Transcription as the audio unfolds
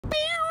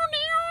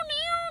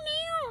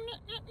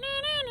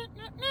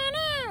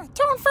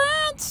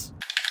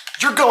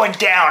going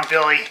down,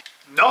 Billy.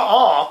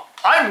 Nuh-uh.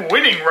 I'm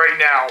winning right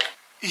now.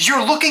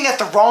 You're looking at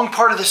the wrong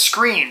part of the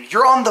screen.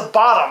 You're on the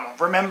bottom,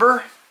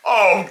 remember?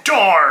 Oh,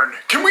 darn.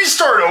 Can we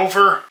start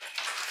over?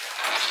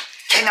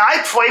 Can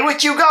I play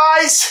with you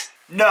guys?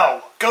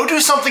 No. Go do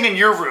something in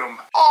your room.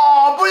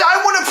 Oh, but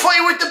I want to play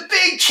with the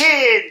big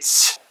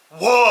kids.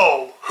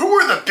 Whoa. Who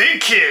are the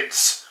big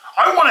kids?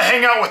 I want to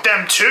hang out with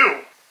them too.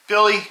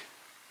 Billy,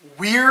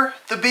 we're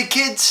the big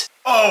kids?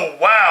 Oh,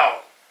 wow.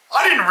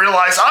 I didn't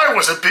realize I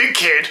was a big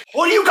kid.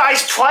 What are you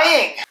guys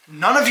playing?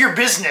 None of your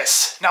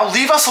business. Now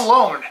leave us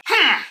alone.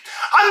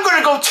 I'm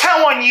gonna go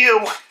tell on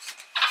you.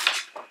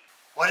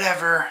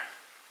 Whatever.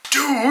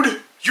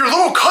 Dude, your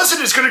little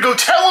cousin is gonna go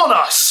tell on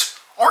us.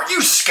 Aren't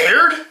you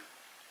scared?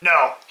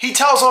 No, he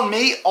tells on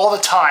me all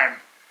the time.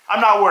 I'm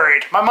not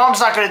worried. My mom's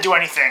not gonna do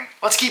anything.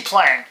 Let's keep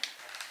playing.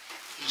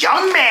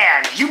 Young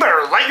man, you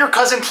better let your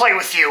cousin play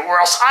with you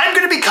or else I'm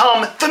gonna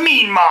become the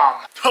mean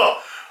mom. Huh.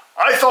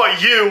 I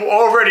thought you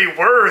already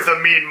were the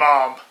mean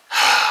mom.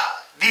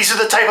 These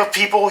are the type of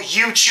people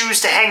you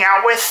choose to hang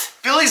out with?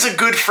 Billy's a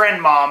good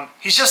friend, Mom.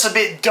 He's just a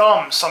bit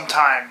dumb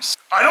sometimes.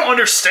 I don't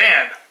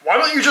understand. Why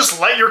don't you just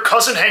let your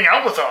cousin hang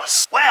out with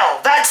us?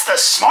 Well, that's the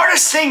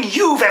smartest thing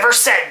you've ever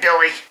said,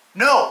 Billy.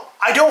 No,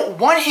 I don't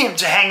want him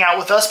to hang out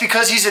with us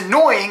because he's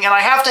annoying and I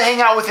have to hang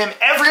out with him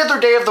every other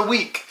day of the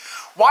week.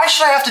 Why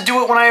should I have to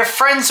do it when I have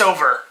friends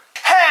over?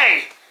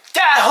 Hey,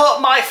 that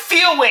hurt my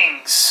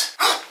feelings.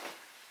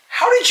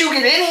 How did you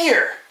get in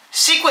here?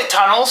 Secret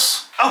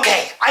tunnels.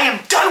 Okay, I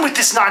am done with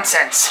this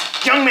nonsense.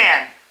 Young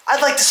man,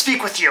 I'd like to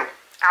speak with you.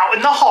 Out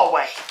in the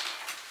hallway.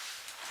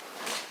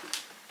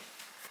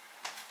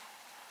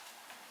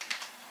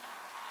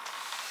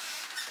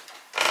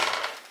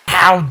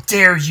 How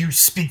dare you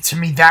speak to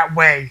me that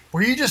way?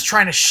 Were you just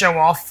trying to show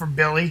off for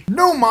Billy?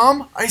 No,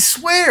 Mom, I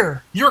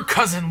swear. Your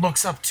cousin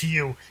looks up to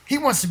you. He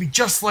wants to be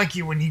just like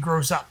you when he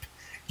grows up.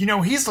 You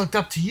know, he's looked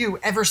up to you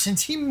ever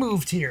since he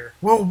moved here.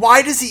 Well,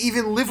 why does he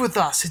even live with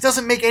us? It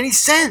doesn't make any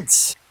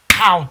sense.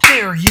 How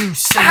dare you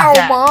say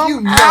that? Mom.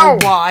 You know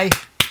why.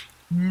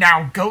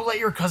 Now go let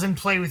your cousin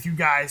play with you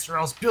guys, or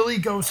else Billy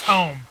goes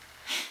home.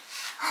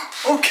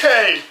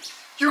 Okay,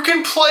 you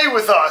can play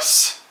with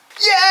us.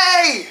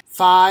 Yay!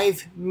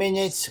 5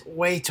 minutes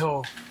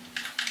later.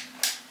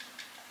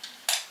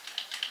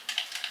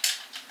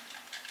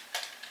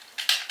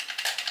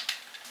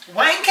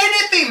 When can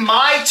it be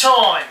my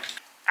turn?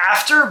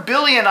 After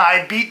Billy and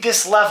I beat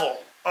this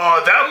level.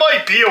 That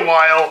might be a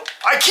while.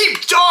 I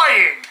keep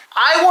dying!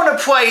 I want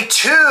to play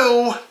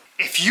too!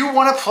 If you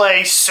want to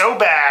play so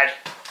bad,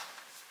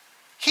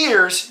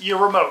 here's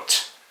your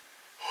remote.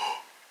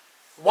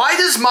 Why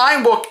does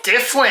mine look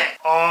different?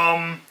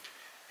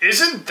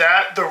 Isn't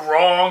that the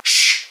wrong...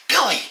 Shh,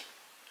 Billy!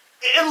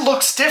 It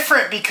looks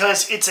different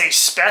because it's a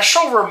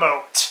special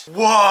remote.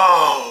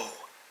 Whoa!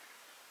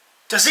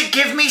 Does it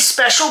give me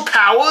special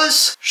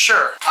powers?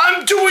 Sure.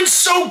 I'm doing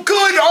so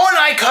good, aren't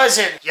I,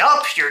 cousin?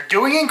 Yup, you're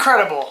doing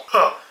incredible.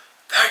 Huh,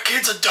 that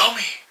kid's a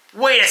dummy.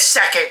 Wait a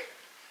second.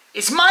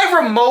 Is my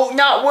remote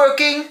not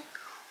working?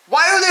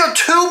 Why are there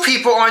 2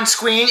 people on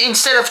screen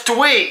instead of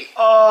 3?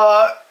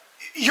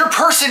 Your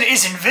person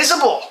is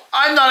invisible.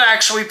 I'm not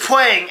actually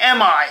playing,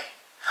 am I?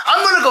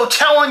 I'm gonna go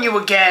tell on you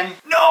again.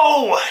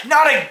 No,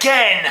 not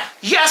again.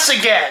 Yes,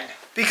 again.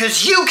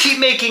 Because you keep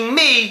making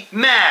me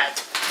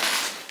mad.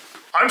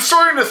 I'm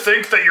starting to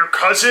think that your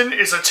cousin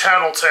is a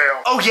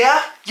tattletale. Oh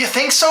yeah? You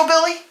think so,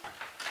 Billy?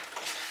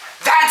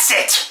 That's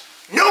it!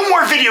 No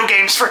more video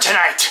games for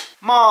tonight!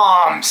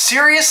 Mom,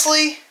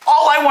 seriously?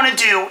 All I want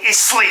to do is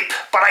sleep,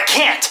 but I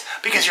can't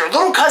because your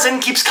little cousin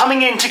keeps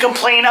coming in to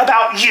complain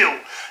about you.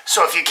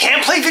 So if you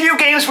can't play video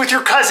games with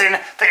your cousin,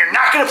 then you're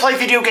not going to play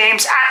video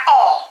games at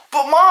all.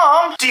 But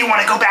Mom, do you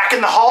want to go back in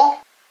the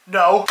hall?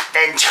 No.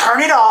 Then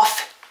turn it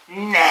off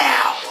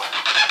now.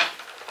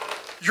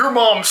 Your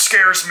mom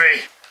scares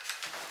me.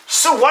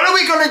 So what are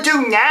we gonna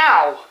do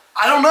now?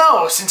 I don't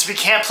know, since we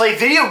can't play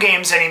video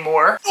games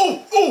anymore.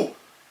 Ooh!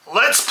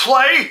 Let's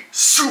play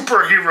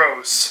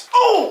superheroes.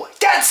 Oh,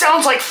 that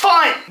sounds like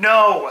fun!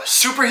 No,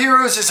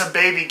 superheroes is a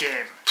baby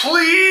game.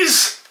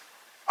 Please?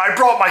 I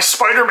brought my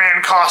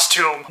Spider-Man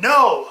costume.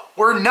 No,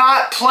 we're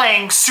not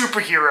playing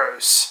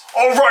superheroes.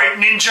 Alright,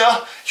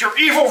 Ninja, your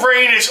evil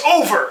reign is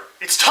over.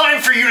 It's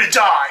time for you to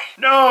die.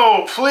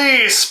 No,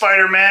 please,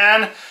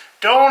 Spider-Man.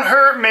 Don't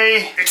hurt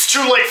me. It's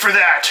too late for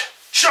that.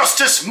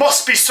 Justice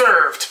must be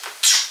served.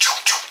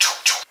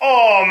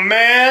 Oh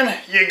man,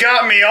 you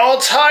got me all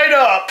tied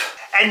up.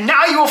 And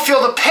now you will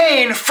feel the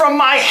pain from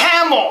my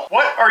hammer.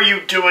 What are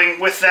you doing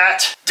with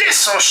that?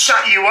 This'll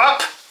shut you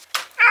up.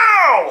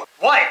 Ow!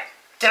 What?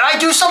 Did I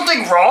do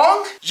something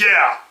wrong?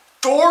 Yeah.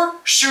 Thor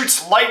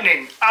shoots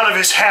lightning out of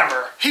his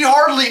hammer. He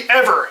hardly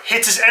ever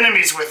hits his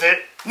enemies with it.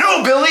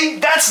 No, Billy,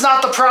 that's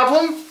not the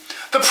problem.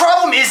 The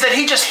problem is that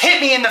he just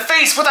hit me in the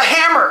face with a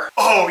hammer.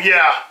 Oh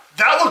yeah,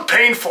 that looked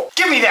painful.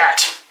 Give me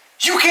that.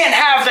 You can't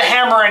have the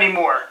hammer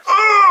anymore.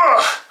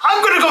 Ugh!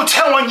 I'm gonna go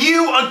tell on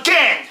you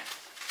again.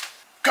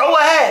 Go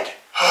ahead.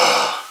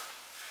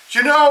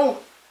 You know,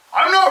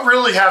 I'm not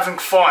really having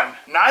fun.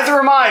 Neither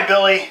am I,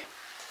 Billy.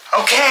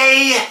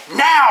 Okay,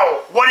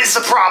 now, what is the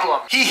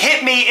problem? He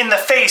hit me in the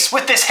face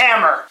with this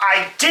hammer.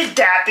 I did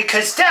that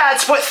because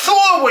that's what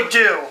Thor would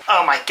do.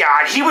 Oh my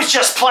god, he was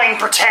just playing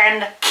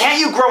pretend. Can't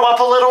you grow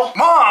up a little?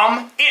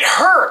 Mom, it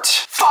hurt.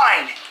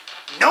 Fine.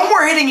 No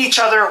more hitting each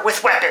other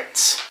with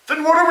weapons.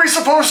 Then what are we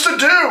supposed to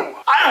do?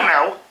 I don't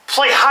know.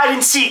 Play hide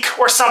and seek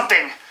or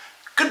something.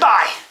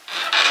 Goodbye.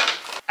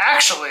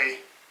 Actually,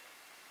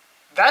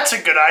 that's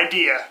a good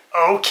idea.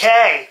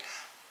 Okay.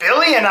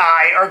 Billy and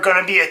I are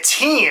gonna be a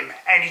team,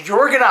 and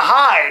you're gonna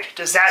hide.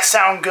 Does that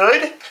sound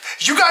good?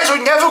 You guys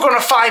are never gonna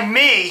find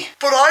me.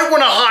 But I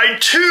want to hide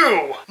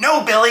too.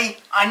 No, Billy,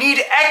 I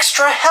need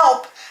extra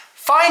help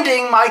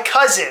finding my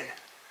cousin.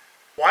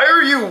 Why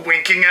are you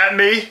winking at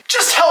me?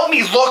 Just help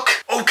me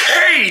look.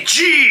 Okay,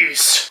 jeez.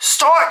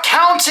 Start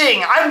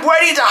counting. I'm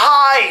ready to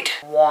hide.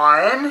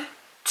 1,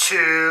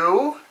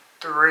 2,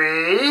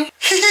 3.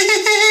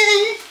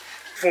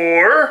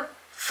 4,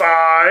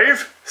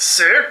 5,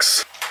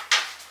 6.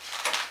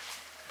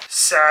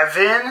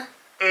 7,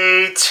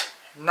 8,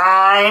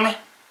 9,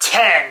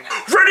 10.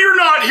 Ready or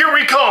not, here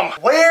we come.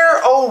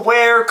 Where, oh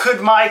where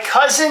could my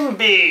cousin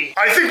be?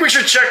 I think we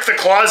should check the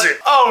closet.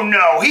 Oh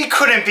no, he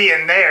couldn't be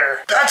in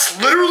there. That's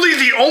literally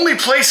the only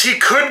place he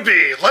could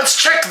be. Let's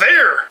check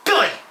there.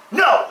 Billy,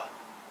 no.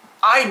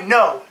 I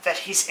know that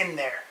he's in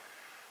there.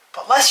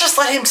 But let's just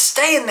let him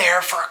stay in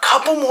there for a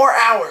couple more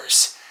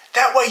hours.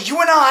 That way you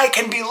and I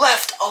can be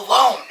left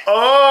alone.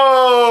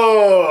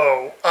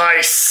 Oh,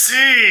 I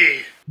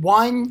see.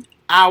 1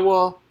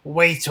 hour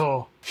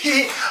later.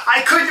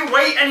 I couldn't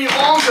wait any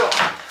longer.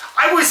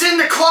 I was in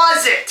the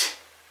closet.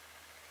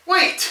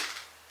 Wait.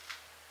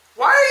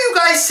 Why are you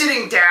guys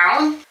sitting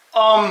down?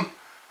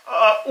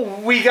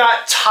 We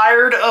got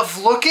tired of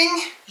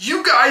looking?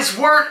 You guys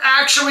weren't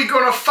actually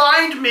gonna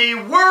find me,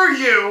 were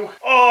you?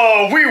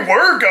 Oh, we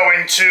were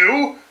going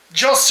to.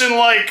 Just in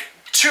like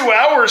 2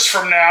 hours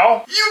from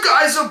now. You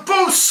guys are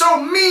both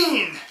so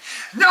mean.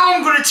 Now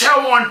I'm gonna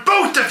tell on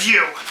both of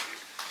you.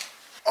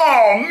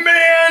 Oh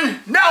man,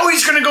 now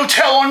he's gonna go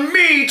tell on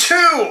me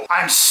too.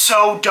 I'm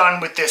so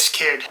done with this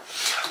kid.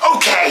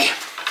 Okay.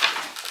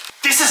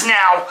 This is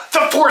now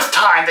the 4th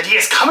time that he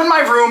has come in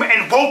my room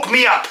and woke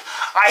me up.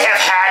 I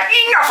have had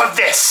enough of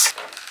this.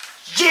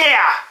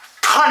 Yeah,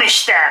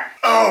 punish them.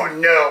 Oh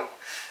no.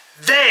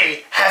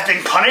 They have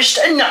been punished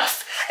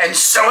enough, and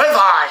so have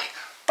I,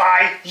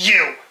 by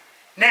you.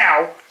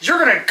 Now, you're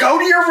gonna go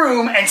to your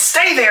room and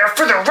stay there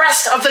for the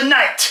rest of the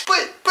night.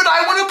 But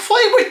I want to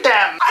play with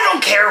them. I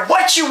don't care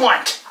what you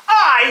want.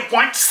 I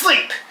want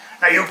sleep.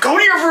 Now you go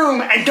to your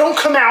room and don't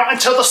come out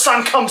until the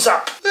sun comes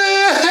up.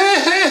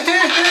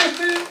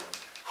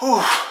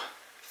 Whew.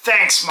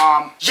 Thanks,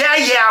 Mom.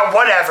 Yeah,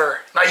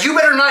 whatever. Now you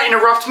better not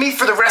interrupt me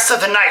for the rest of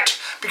the night,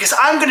 because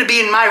I'm gonna be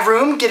in my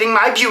room getting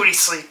my beauty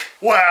sleep.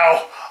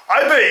 Wow,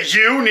 I bet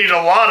you need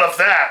a lot of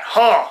that,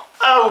 huh?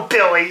 Oh,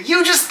 Billy,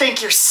 you just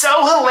think you're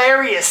so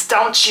hilarious,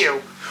 don't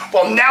you?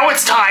 Well, now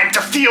it's time to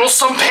feel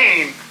some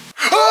pain.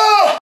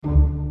 Ah!